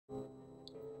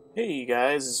Hey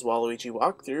guys, it's Waluigi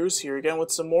Walkthroughs here again with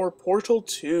some more Portal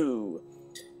 2.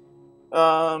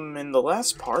 In the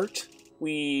last part,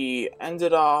 we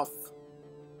ended off,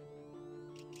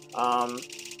 I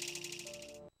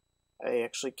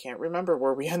actually can't remember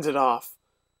where we ended off.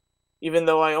 Even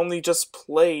though I only just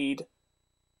played,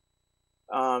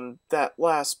 that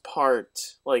last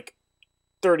part, like,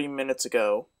 30 minutes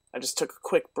ago. I just took a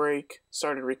quick break,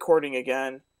 started recording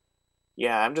again.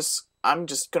 Yeah, I'm just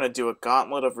gonna do a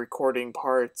gauntlet of recording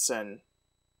parts, and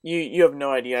you have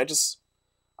no idea.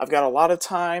 I've got a lot of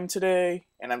time today,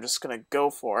 and I'm just gonna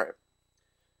go for it.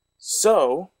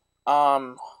 So,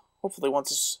 hopefully once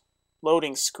this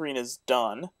loading screen is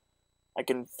done, I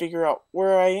can figure out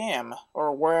where I am,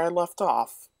 or where I left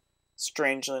off.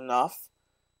 Strangely enough.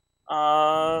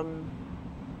 Oh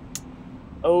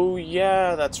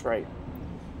yeah, that's right.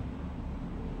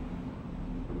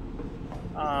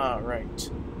 Right.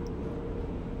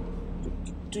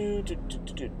 Do.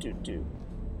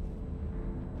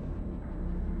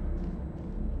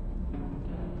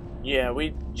 Yeah,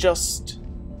 we just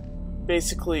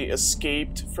basically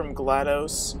escaped from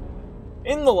GLaDOS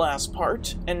in the last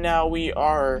part, and now we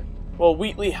are, well,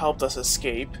 Wheatley helped us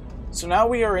escape, so now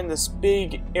we are in this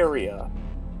big area,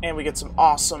 and we get some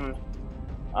awesome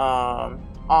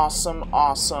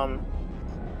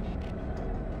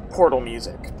Portal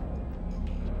music.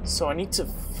 So I need to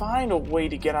find a way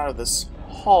to get out of this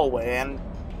hallway, and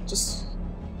there's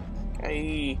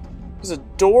a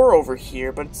door over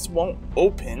here, but it won't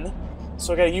open,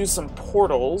 so I gotta use some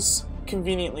portals,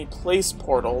 conveniently placed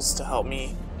portals, to help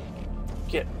me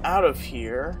get out of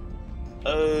here.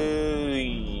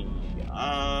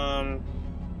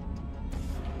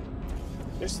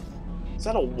 Is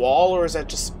that a wall, or is that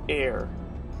just air?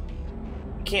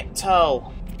 I can't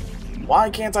tell. Why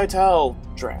can't I tell?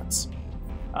 Drats.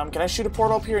 Can I shoot a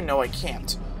portal up here? No, I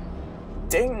can't.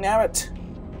 Dang nabbit.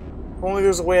 If only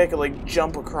there's a way I could, like,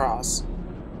 jump across.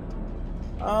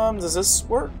 Does this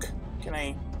work? Can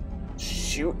I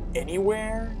shoot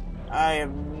anywhere? I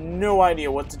have no idea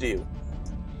what to do.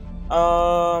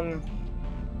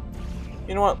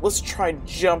 You know what? Let's try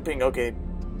jumping. Okay.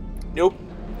 Nope.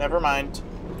 Never mind.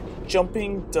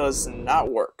 Jumping does not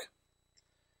work.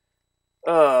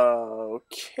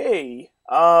 Okay.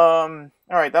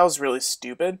 Alright, that was really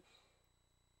stupid.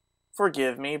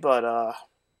 Forgive me, but,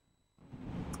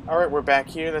 alright, we're back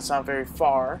here. That's not very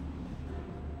far.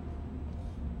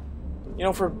 You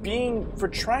know, for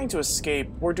trying to escape,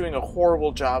 we're doing a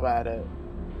horrible job at it.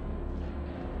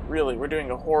 Really, we're doing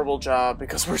a horrible job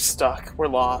because we're stuck. We're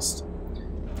lost.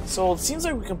 So it seems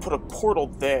like we can put a portal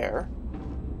there.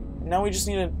 Now we just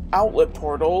need an outlet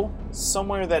portal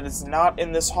somewhere that is not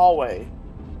in this hallway.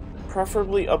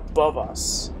 Preferably above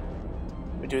us.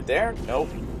 We do it there? Nope.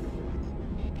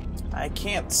 I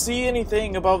can't see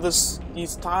anything above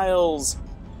these tiles.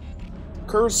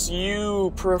 Curse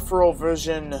you, peripheral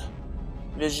vision.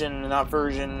 Vision, not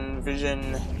version,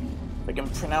 vision. If I can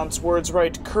pronounce words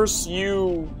right. Curse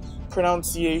you,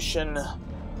 pronunciation.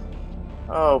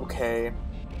 Okay.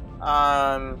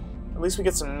 At least we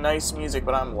get some nice music,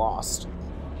 but I'm lost.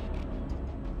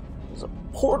 There's a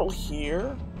portal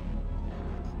here.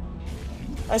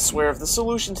 I swear, if the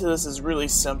solution to this is really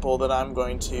simple, then I'm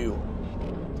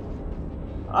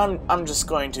just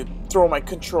going to throw my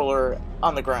controller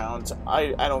on the ground.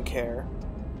 I don't care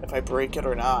if I break it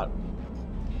or not.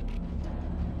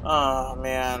 Oh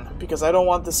man, because I don't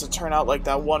want this to turn out like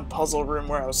that one puzzle room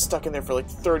where I was stuck in there for like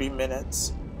 30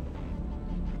 minutes.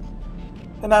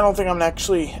 And I don't think I'm gonna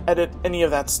actually edit any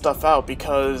of that stuff out,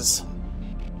 because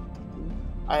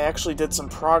I actually did some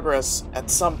progress at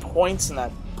some points in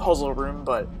that puzzle room,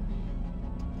 but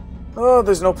oh,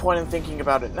 there's no point in thinking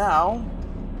about it now.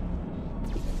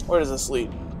 Where does this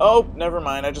lead? Oh, never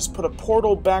mind. I just put a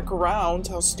portal back around.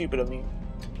 How stupid of me.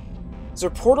 Is there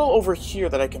a portal over here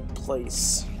that I can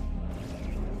place?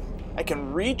 I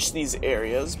can reach these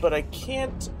areas, but I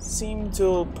can't seem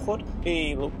to put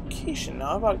a location.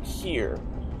 How about here?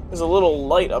 There's a little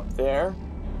light up there.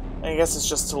 I guess it's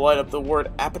just to light up the word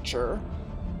aperture.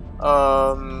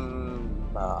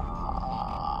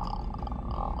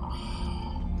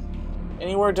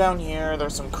 Anywhere down here,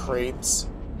 there's some crates.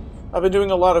 I've been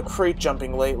doing a lot of crate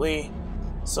jumping lately,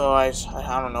 so I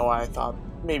don't know why I thought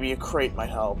maybe a crate might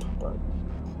help, but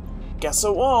guess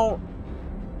it won't.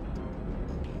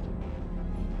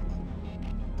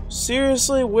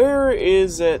 Seriously, where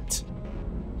is it?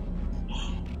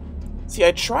 See,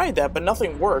 I tried that, but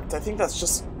nothing worked. I think that's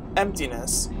just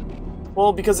emptiness.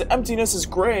 Well, because the emptiness is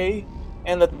gray,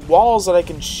 and the walls that I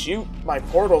can shoot my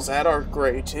portals at are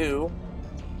gray too.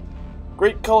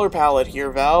 Great color palette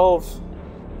here, Valve.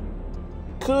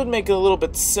 could make it a little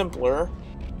bit simpler,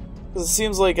 because it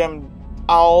seems like I'm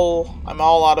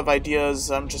all out of ideas.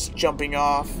 I'm just jumping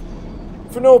off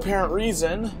for no apparent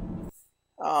reason.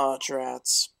 Ah,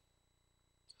 drats.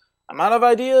 I'm out of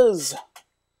ideas.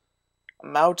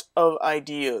 I'm out of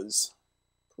ideas.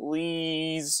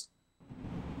 Please.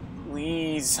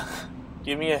 Please.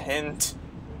 Give me a hint.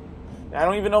 I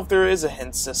don't even know if there is a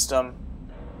hint system.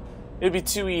 It'd be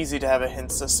too easy to have a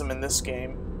hint system in this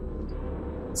game.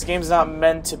 This game's not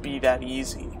meant to be that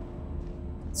easy.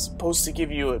 It's supposed to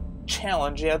give you a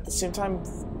challenge, yet at the same time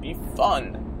be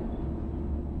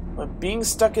fun. But being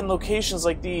stuck in locations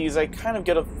like these, I kind of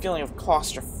get a feeling of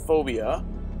claustrophobia.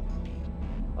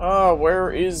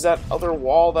 Where is that other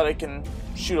wall that I can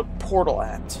shoot a portal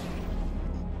at?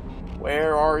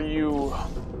 Where are you?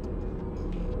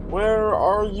 Where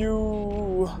are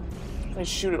you? Can I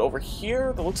shoot it over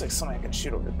here? That looks like something I can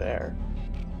shoot over there.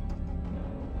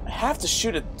 I have to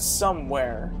shoot it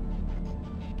somewhere.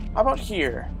 How about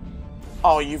here?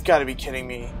 Oh, you've got to be kidding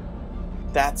me.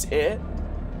 That's it?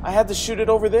 I had to shoot it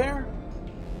over there?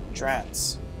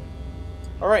 Drats.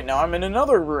 Alright, now I'm in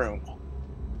another room.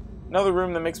 Another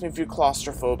room that makes me feel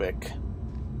claustrophobic.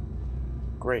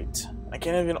 Great. I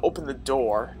can't even open the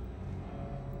door.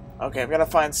 Okay, I've got to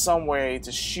find some way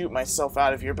to shoot myself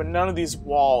out of here, but none of these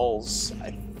walls,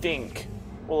 I think,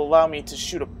 will allow me to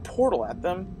shoot a portal at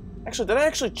them. Actually, did I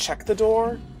actually check the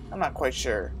door? I'm not quite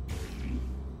sure.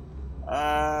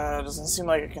 Doesn't seem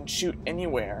like I can shoot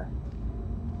anywhere.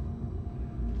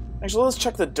 Actually, let's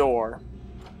check the door.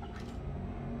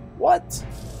 What?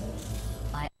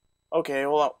 Okay,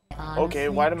 well, okay,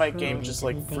 why did my game just,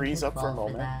 like, freeze up for a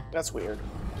moment? That's weird.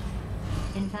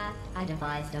 In fact, I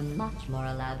devised a much more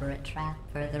elaborate trap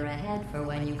further ahead for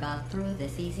when you got through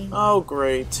this easy one. Oh,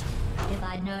 great. If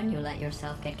I'd known you let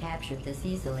yourself get captured this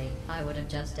easily, I would have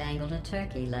just dangled a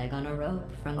turkey leg on a rope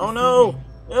from the Oh no! ceiling.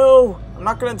 No! I'm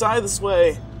not gonna die this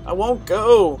way. I won't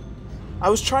go. I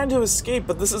was trying to escape,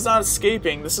 but this is not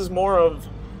escaping. This is more of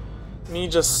me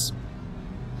just...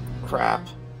 crap.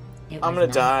 I'm gonna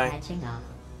die. Catching up.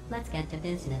 Let's get to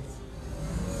business.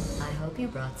 I hope you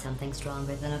brought something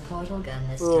stronger than a portal gun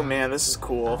this time. Oh man, this is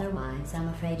cool. Otherwise, I'm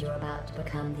afraid you're about to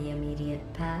become the immediate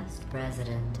past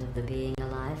president of the Being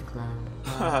Alive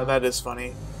Club. That is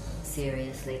funny.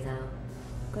 Seriously though,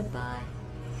 goodbye.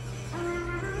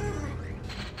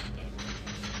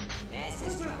 This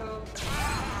is trouble.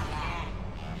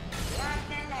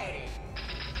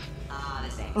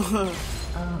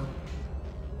 Oh,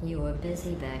 you were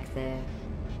busy back there.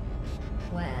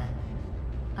 Well,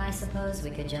 I suppose we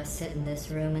could just sit in this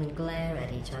room and glare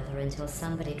at each other until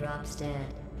somebody drops dead.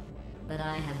 But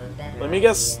I have a better Let me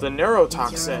guess, idea. the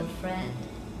neurotoxin. It's your old friend,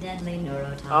 deadly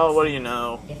neurotoxin. Oh, what do you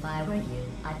know? If I were you,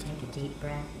 I'd take a deep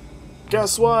breath.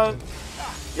 Guess what?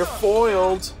 You're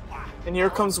foiled. And here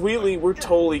comes Wheatley. We're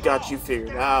totally got you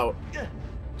figured out.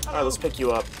 Alright, let's pick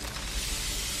you up.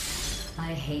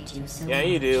 I hate you so Yeah, much.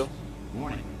 you do.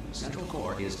 Warning, Central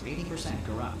Core is 80%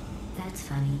 corrupt. That's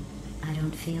funny. I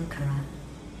don't feel corrupt.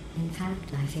 In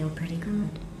fact, I feel pretty good.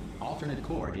 Alternate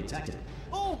core detected.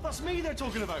 Oh, that's me they're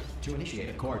talking about. To initiate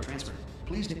a core transfer,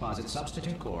 please deposit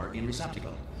substitute core in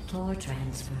receptacle. Core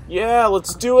transfer. Yeah,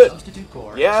 let's do it. Substitute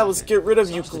core Yeah, let's accepted. get rid of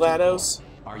you, Substitute GLaDOS.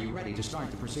 core. Are you ready to start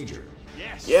the procedure?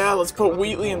 Yes. Yeah, let's put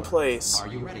Wheatley in place. Are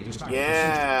you ready to start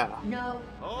Yeah. No.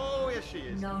 Oh, yes, she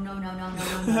is. No, no, no, no, no,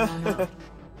 no, no, no, no. the procedure?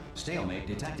 Stalemate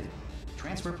detected.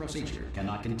 Transfer procedure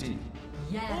cannot continue.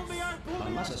 Yes. Pull me out, pull me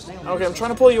Unless a out. stalemate Okay, I'm trying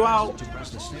to is pull you pressed out. To press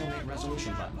the stalemate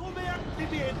resolution button. Pull me out.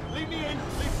 Leave me in. Leave me in.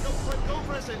 Don't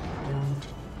press it.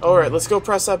 Alright, let's go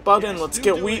press that button. Yes, Let's do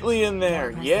get it. Wheatley in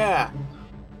there. Press Yeah. that button.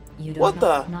 You What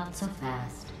the? Not so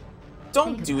fast.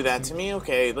 Don't Think do about that it. to me.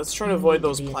 Okay, let's try to You avoid need to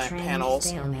those be a plant trained panels.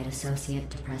 stalemate associate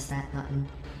to press that button.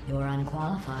 You're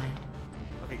unqualified.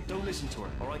 Okay, don't listen to her,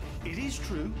 all right? It is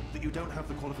true that you don't have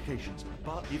the qualifications,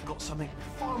 but you've got something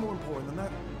far more important than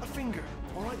that. A finger,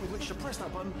 all right, with which to press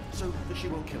that button so that she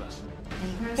won't kill us.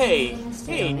 Hey, Impersonating a hey,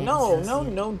 stalemate no,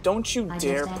 associate. don't you I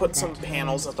dare just put added some that to the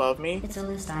panels list. above me. It's a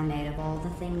list I made of all the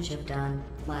things you've done.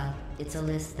 Well, it's a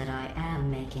list that I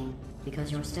am making,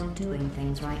 because you're still doing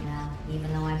things right now, even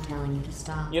though I'm telling you to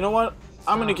stop. You know what?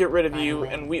 I'm gonna get rid of By the you, way.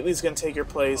 and Wheatley's gonna take your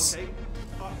place, Okay,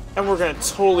 and we're gonna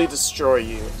totally destroy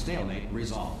you. Stalemate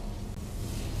resolved.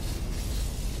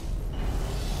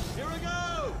 here we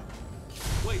go!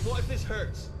 Wait, what if this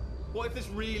hurts? What if this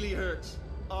really hurts?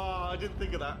 Ah, I didn't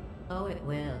think of that. Oh, it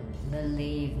will.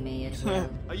 Believe me, it will.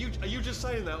 Are you just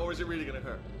saying that, or is it really gonna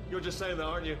hurt? You're just saying that,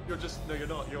 aren't you? You're just no, you're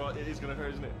not. It is gonna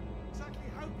hurt, isn't it? Exactly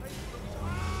how painful.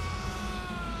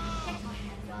 Get my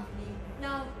hands off me.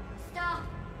 No, stop.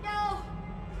 No.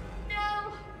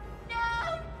 No.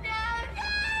 No. No. No.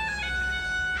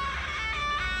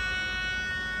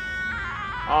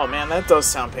 Oh man, that does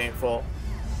sound painful.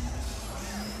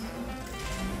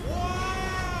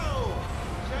 Wow!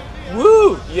 Check me out.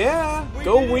 Woo! Yeah! We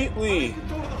Go did it. Wheatley! I can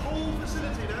control the whole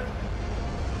facility now.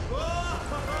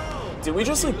 Whoa! Did we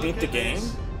just like Look beat the at game?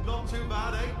 this. Not too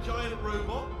bad, eh? Giant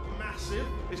robot, massive.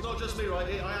 It's not just me,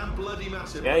 right? I am bloody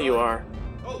massive. Yeah, you are.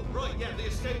 Oh, right, yeah, the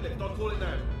escape lift. I'll call it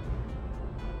now.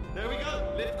 There we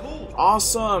go. Lift called.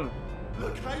 Awesome!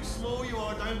 Look how small you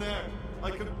are down there.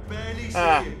 I can barely see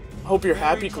Ah, you. hope you're Very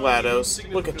happy, tiny,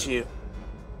 GLaDOS. Look at insignificant. you.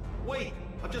 Wait,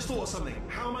 I've just thought of something.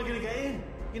 How am I going to get in?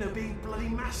 You know, being bloody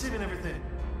massive and everything.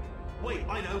 Wait,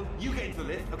 I know. You get into the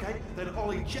lift, okay? Then I'll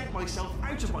eject myself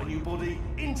out of my new body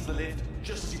into the lift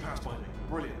just as you pass by me.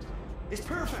 Brilliant. It's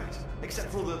perfect,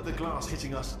 except for the glass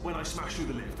hitting us when I smash through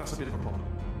the lift. That's a bit of a problem.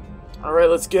 Alright,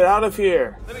 let's get out of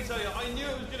here. Let me tell you, I knew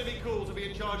it was going to be cool to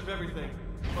be in charge of everything.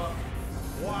 But,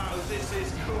 wow, this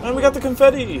is cool. And we got the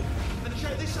confetti! And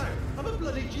check this out. I'm a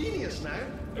bloody genius now.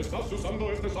 Estás usando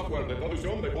este software de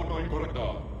traducción de forma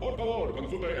incorrecta. Por favor,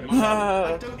 consulte el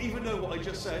I don't even know what I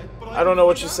just said, but I don't know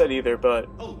what can you find said either, but...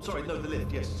 Oh, sorry, no, the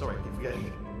lift. Yes, sorry, keep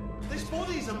forgetting. This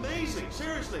body's amazing,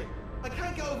 seriously. I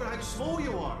can't get over how small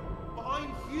you are, but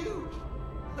I'm huge.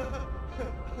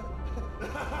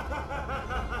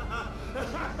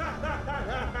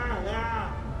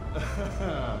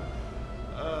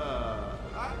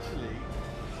 Actually,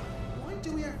 why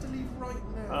do we have to leave right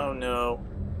now? Oh no.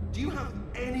 Do you have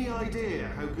any idea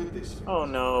how good this feels? Oh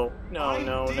no. No, I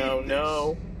no, did no, this.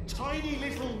 no. Tiny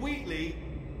little Wheatley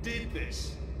did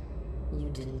this. You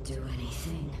didn't do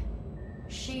anything.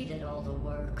 She did all the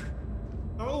work.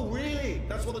 Oh, really?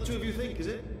 That's what the two of you think, is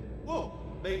it? Well,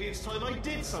 maybe it's time I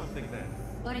did something then.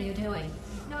 What are you doing?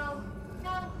 No,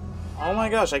 no. Oh my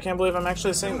gosh, I can't believe I'm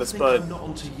actually saying this, I'm but... not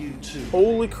onto you too.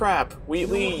 Holy crap,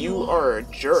 Wheatley, you are a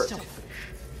jerk. Selfish.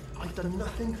 I've done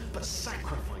nothing but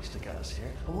sacrifice to get us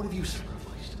here. And what have you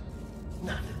sacrificed?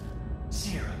 Nothing.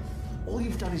 Zero. All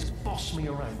you've done is boss me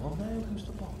around. Well, now who's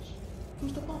the boss?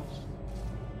 Who's the boss?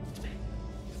 It's me.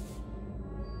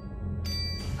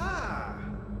 Ah!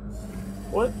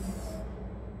 What?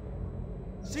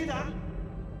 See that?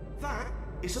 That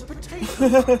is a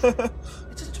potato.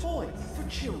 It's a toy for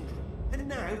children. And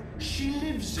now she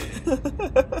lives in it.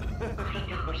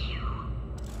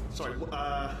 Sorry,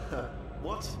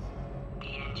 what? The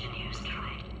engineers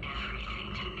tried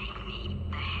everything to make me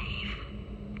behave,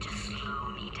 to slow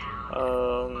me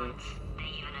down. They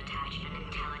even attached an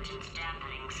intelligence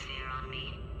dampening sphere on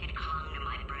me. It clung to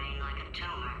my brain like a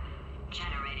tumor,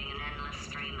 generating an endless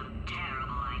stream of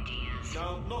terrible ideas.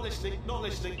 No, not listening, not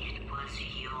listening. It was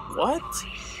your What?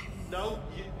 voice. No,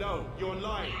 you're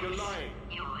lying, you're lying.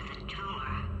 You're the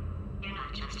tumor. You're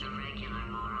not just a regular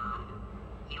moron.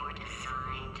 You're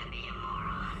designed to be a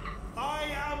moron. I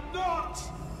am not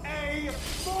a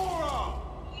moron!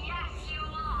 Yes, you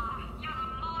are. You're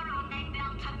the moron they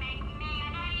built to make me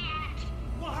an idiot.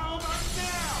 Well, how about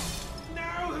now?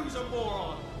 Now who's a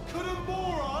moron? Could a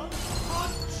moron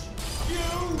punch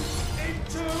you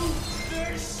into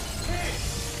this pit?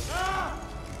 Ah!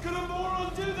 Could a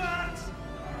moron do that?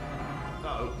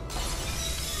 No.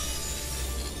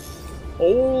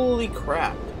 Holy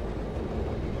crap.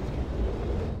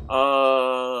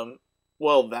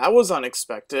 Well, that was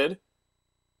unexpected.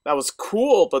 That was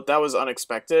cool, but that was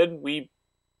unexpected. We've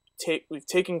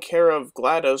taken care of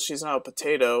GLaDOS, she's now a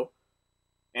potato.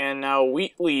 And now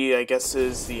Wheatley, I guess,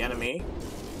 is the enemy.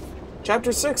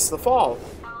 Chapter 6, The Fall.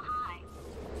 Oh, hi.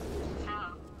 So,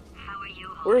 how are you?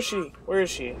 Where is she? Where is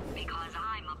she? Because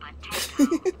I'm a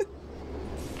potato.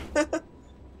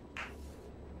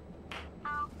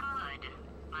 Oh, good.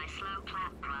 My slow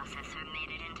clap processor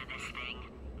made it into this thing.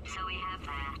 So we have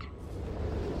that.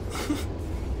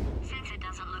 Since it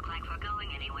doesn't look like we're going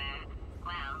anywhere,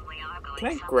 well, we are going Can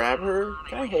I somewhere grab her? really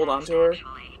Can I hold on fast, to her?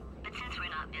 actually. But since we're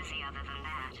not busy other than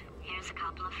that, here's a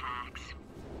couple of facts.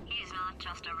 He's not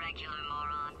just a regular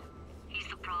moron. He's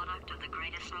the product of the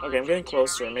greatest minds Okay, I'm getting of a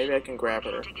close to her. Maybe I generation, can grab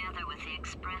her. working together with the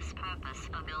express purpose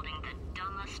of building the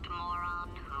dumbest moron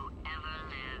who ever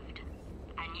lived.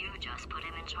 And you just put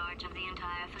him in charge of the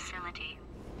entire facility.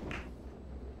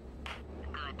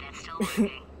 Good, that's still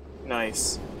working.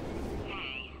 Nice.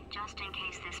 Hey, just in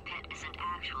case this pit isn't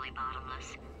actually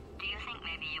bottomless, do you think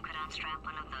maybe you could unstrap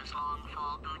one of those long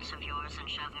fall boots of yours and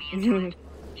shove me into it?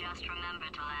 Just remember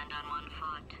to land on one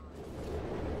foot.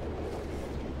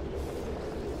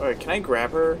 Alright, can I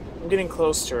grab her? I'm getting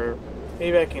close to her.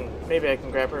 Maybe I can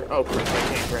grab her. Oh, crap, I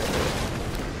can't grab her.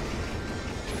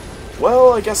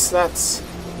 Well, I guess that's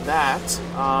that.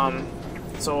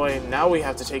 So now we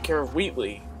have to take care of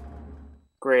Wheatley.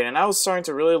 Great, and I was starting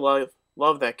to really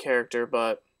love that character,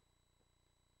 but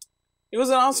He was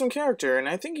an awesome character, and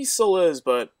I think he still is,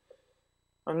 but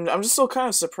I'm just still kind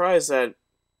of surprised that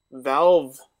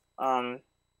Valve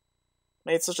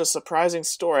made such a surprising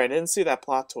story. I didn't see that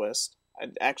plot twist. I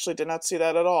actually did not see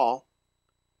that at all.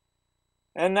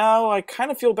 And now I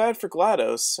kind of feel bad for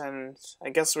GLaDOS, and I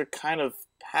guess we're kind of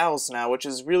pals now, which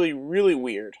is really, really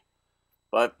weird.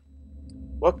 But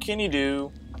what can you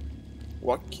do?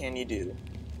 What can you do?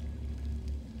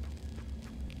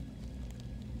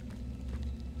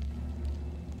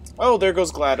 Oh, there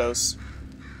goes GLaDOS.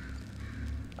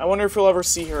 I wonder if we'll ever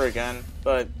see her again,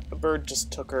 but a bird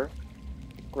just took her.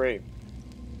 Great.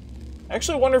 I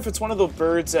actually wonder if it's one of the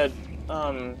birds that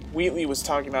Wheatley was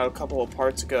talking about a couple of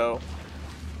parts ago.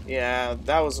 Yeah,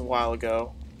 that was a while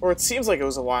ago. Or it seems like it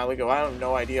was a while ago. I have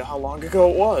no idea how long ago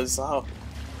it was. Oh.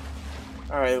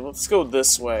 Alright, let's go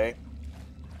this way.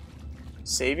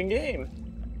 Saving game.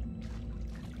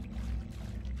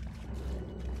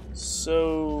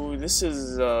 So, this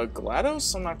is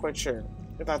GLaDOS? I'm not quite sure.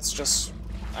 If that's just...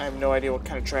 I have no idea what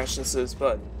kind of trash this is,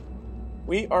 but...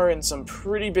 we are in some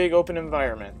pretty big open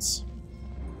environments.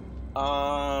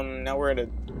 Now we're at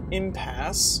an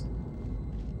impasse.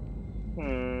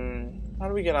 How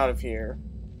do we get out of here?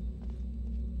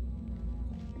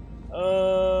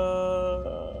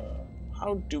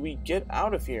 How do we get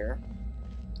out of here?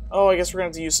 Oh, I guess we're gonna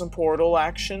have to use some portal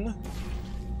action.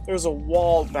 There's a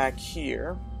wall back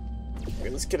here. Okay,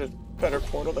 let's get a better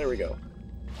portal. There we go.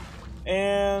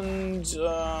 And,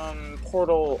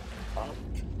 portal up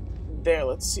there.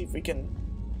 Let's see if we can...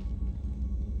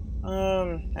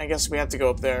 I guess we have to go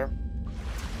up there.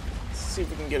 Let's see if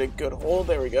we can get a good hole.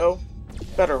 There we go.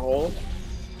 Better hole.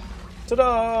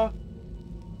 Ta-da!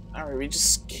 Alright, we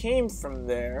just came from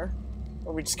there.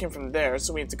 Or we just came from there,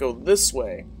 so we have to go this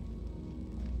way.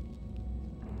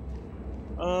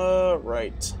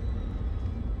 Right.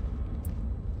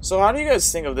 So how do you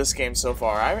guys think of this game so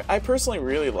far? I personally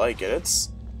really like it.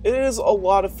 It is a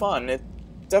lot of fun. It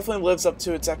definitely lives up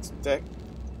to its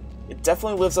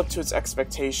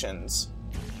expectations.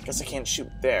 Guess I can't shoot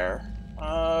there.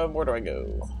 Where do I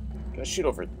go? Can I shoot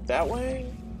over that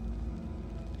way?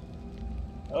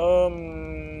 How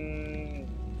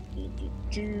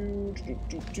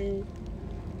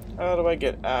do I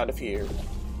get out of here?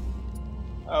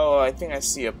 Oh, I think I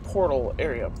see a portal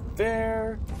area up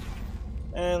there.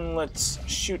 And let's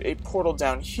shoot a portal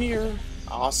down here.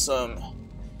 Awesome.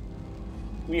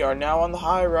 We are now on the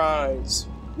high rise.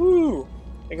 Woo!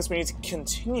 I guess we need to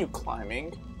continue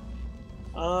climbing.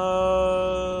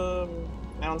 I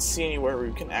don't see anywhere where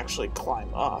we can actually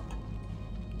climb up.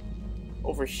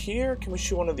 Over here, can we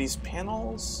shoot one of these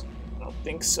panels? I don't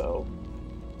think so.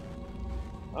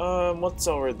 What's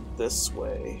over this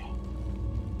way?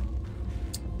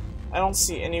 I don't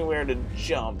see anywhere to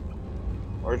jump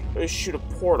or shoot a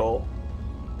portal.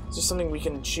 Is there something we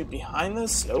can shoot behind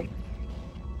this? Nope.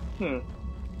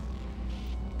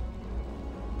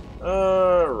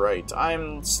 Right,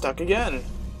 I'm stuck again.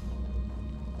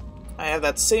 I have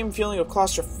that same feeling of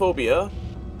claustrophobia.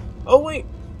 Oh wait,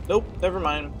 nope, never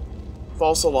mind.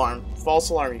 False alarm,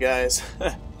 you guys.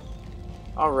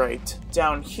 Alright,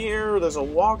 down here there's a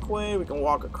walkway, we can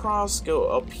walk across, go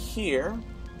up here.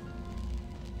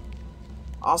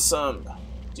 Awesome.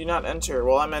 Do not enter.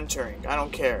 Well, I'm entering, I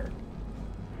don't care.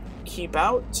 Keep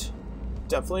out?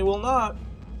 Definitely will not.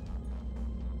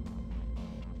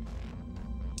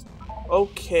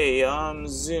 Okay,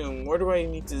 zoom. Where do I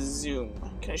need to zoom?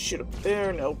 Can I shoot up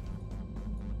there? Nope.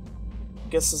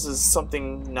 Guess this is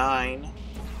something 9.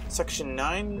 Section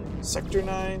 9? Sector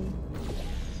 9?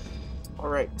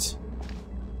 Alright.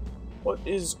 What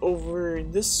is over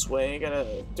this way?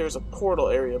 There's a portal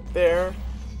area up there.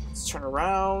 Let's turn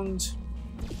around.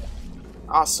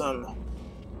 Awesome.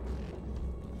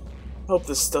 Hope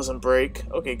this doesn't break.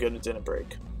 Okay, good, it didn't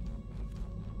break.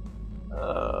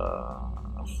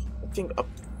 I think up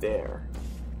there.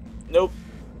 Nope.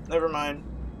 Never mind.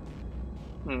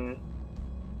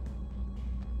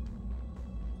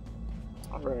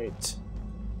 Alright.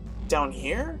 Down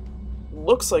here?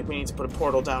 Looks like we need to put a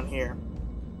portal down here.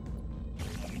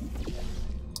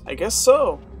 I guess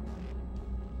so.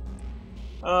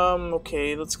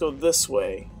 Okay, let's go this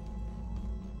way.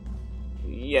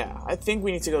 Yeah, I think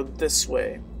we need to go this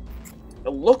way. It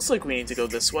looks like we need to go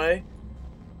this way.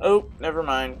 Oh, never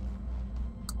mind.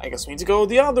 I guess we need to go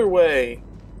the other way.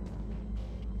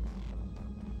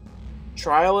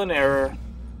 Trial and error.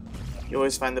 You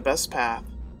always find the best path.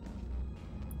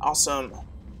 Awesome.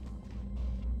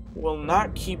 Will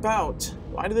not keep out.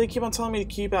 Why do they keep on telling me to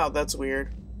keep out? That's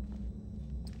weird.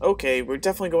 Okay, we're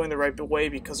definitely going the right way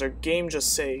because our game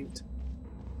just saved.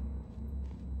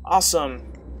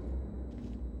 Awesome.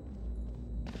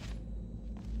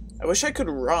 I wish I could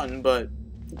run, but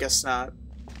guess not.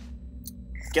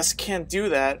 Guess I can't do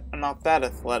that. I'm not that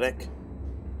athletic.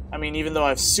 I mean, even though I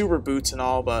have super boots and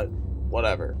all, but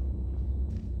whatever.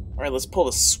 Alright, let's pull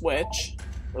the switch.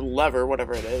 Or lever,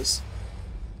 whatever it is.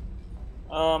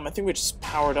 I think we just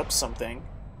powered up something.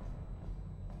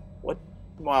 What?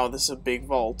 Wow, this is a big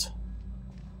vault.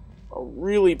 A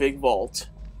really big vault.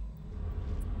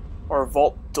 Or a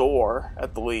vault door,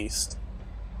 at the least.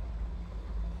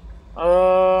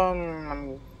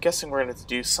 I'm guessing we're gonna have to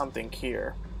do something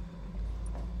here.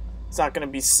 It's not gonna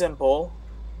be simple.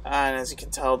 And as you can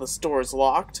tell, this door is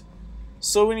locked.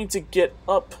 So we need to get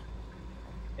up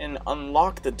and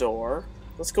unlock the door.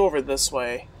 Let's go over this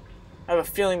way. I have a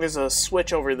feeling there's a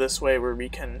switch over this way where we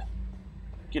can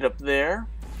get up there.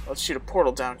 Let's shoot a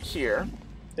portal down here.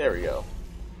 There we go.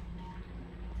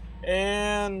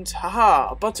 And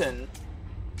haha, a button.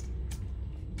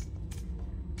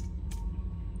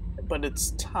 But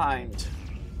it's timed.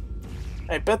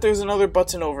 I bet there's another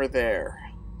button over there.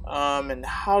 And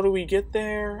how do we get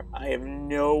there? I have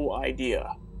no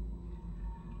idea.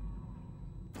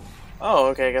 Oh,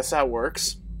 okay, I guess that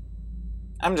works.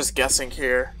 I'm just guessing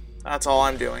here. That's all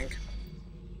I'm doing.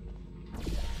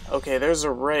 Okay, there's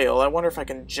a rail. I wonder if I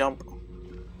can jump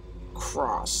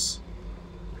across.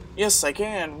 Yes, I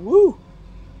can. Woo!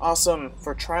 Awesome.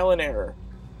 For trial and error.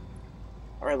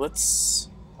 Alright, let's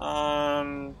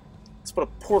put a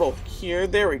portal here.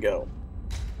 There we go.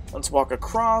 Let's walk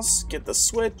across, get the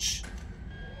switch.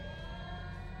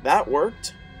 That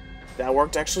worked. That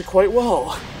worked actually quite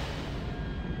well.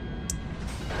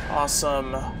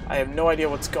 Awesome. I have no idea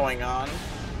what's going on.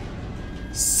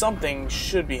 Something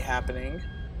should be happening.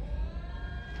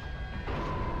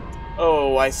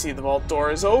 Oh, I see the vault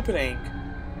door is opening.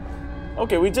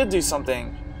 Okay, we did do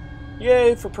something.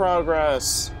 Yay for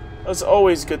progress. It's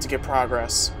always good to get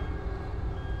progress.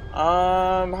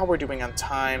 How we're doing on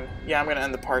time? Yeah, I'm gonna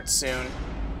end the part soon.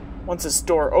 Once this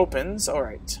door opens,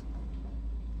 alright.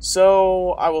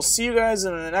 So, I will see you guys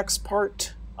in the next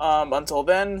part. Until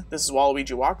then, this is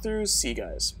Waluigi Walkthroughs. See you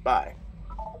guys. Bye.